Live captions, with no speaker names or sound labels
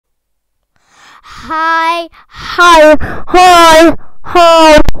Hi, hi, hi,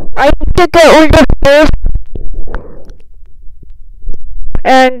 hi. I need to get rid of this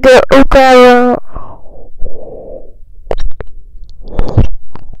and get rid of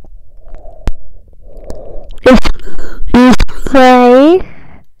display,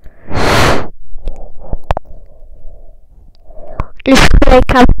 display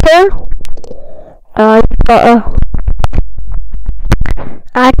capture. You gotta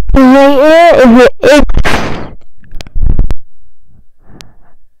activate it if it is.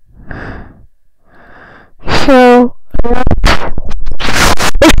 So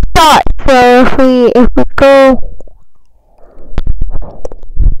it's not. So if we go.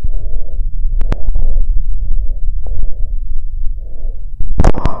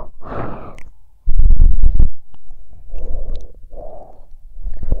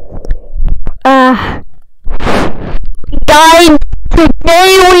 Guys, today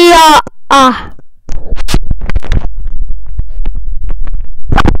we are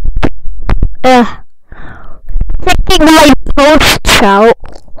checking my posts out.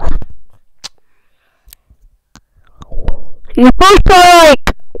 You post are like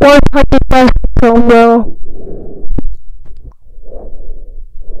 100,000 promo.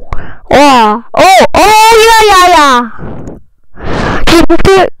 Yeah.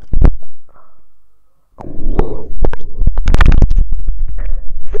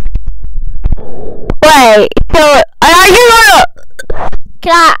 Wait, so are you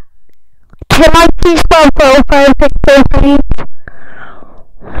gonna can I please my profile picture please?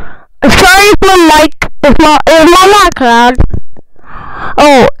 Sorry if my mic is my mic loud.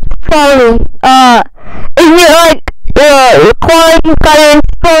 Oh, sorry. Is it like recording got in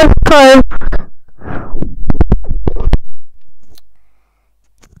first cause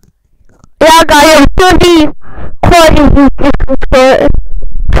yeah guys, I'm pretty quality for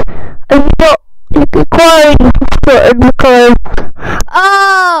you can quality because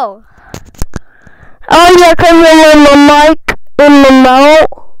oh yeah, cause you're in the mic in the mouth.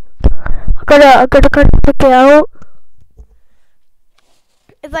 I gotta check it out.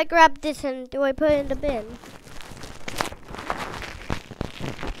 If I grab this and do I put it in the bin?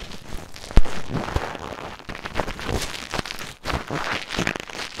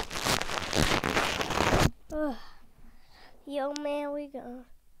 Yo man, we go.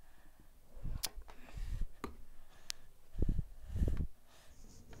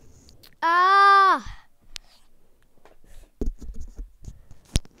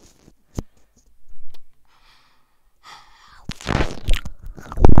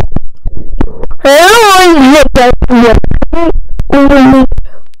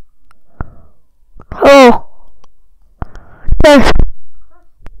 Oh, yes.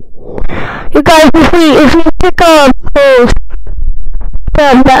 You guys, if we pick up post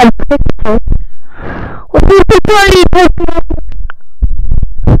from that picture, what do you think really picture?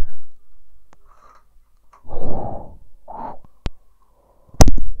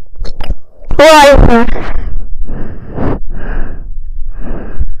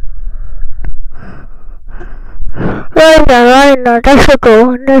 Right now, that's a good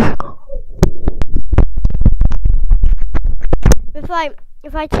one.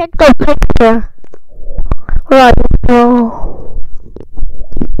 If I check the picture, right now.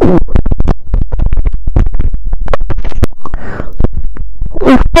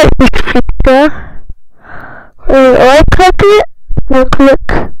 We take this picture. I click it, then click.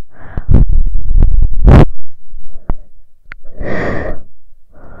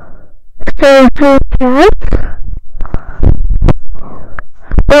 Save the chat.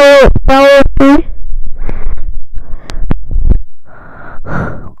 That will be.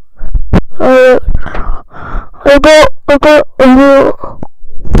 I go.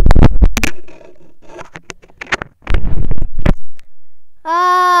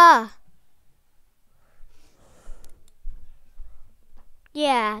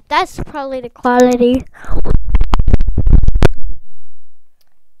 Yeah, that's probably the quality.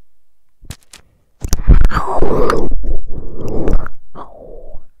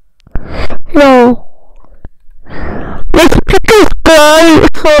 No. Let's pick this guy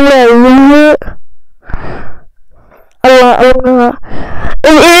for the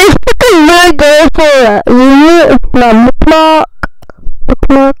it is picking very good for my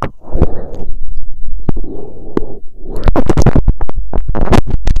bookmark.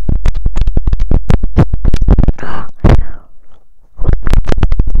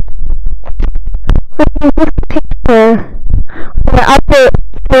 This picture I put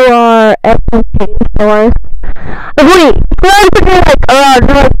for everything stores. Wait, I put it like around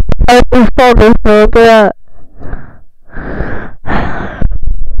photos for the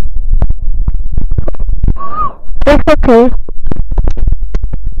okej.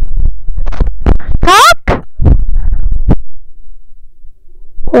 Tak?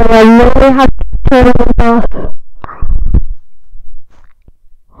 Oh, I really have to turn it off.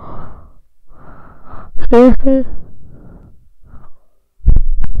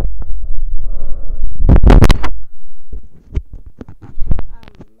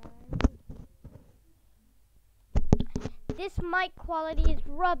 This mic quality is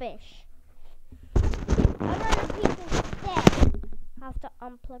rubbish. I'm gonna repeat instead. I have to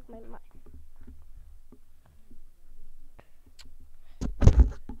unplug my mic.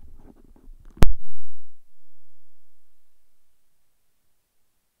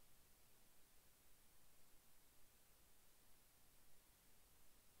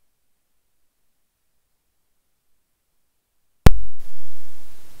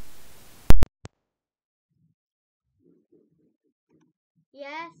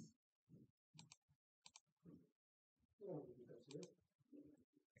 Yes.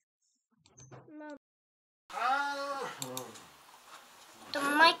 No. The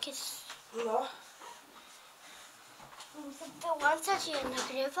mic is... No, Wyłączać je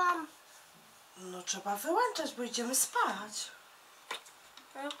nagrywam. no trzeba wyłączać, bo idziemy spać.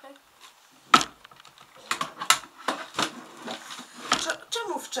 Okay.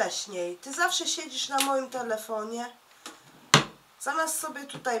 Czemu wcześniej? Ty zawsze siedzisz na moim telefonie. Zamiast sobie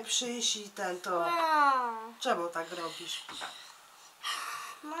tutaj przyjść i to... No. Czemu tak robisz?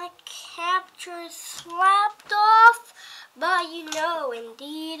 My capture slapped off, but you know,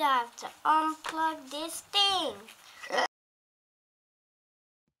 indeed, I have to unplug this thing.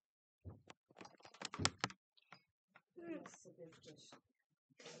 Sobie wcześniej.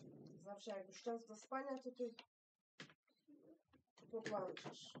 Zawsze jak już czas do spania, to ty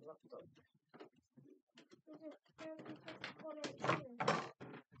podłączysz laptop.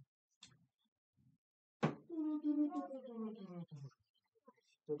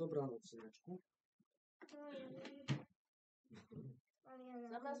 To dobranoc, syneczku.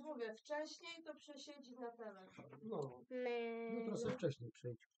 Zamiast mówię wcześniej, to przesiedzieć na telefon. No, jutro sobie wcześniej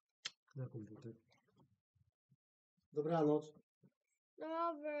przyjdź na komputer. Dobranoc.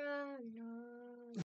 Dobra, no.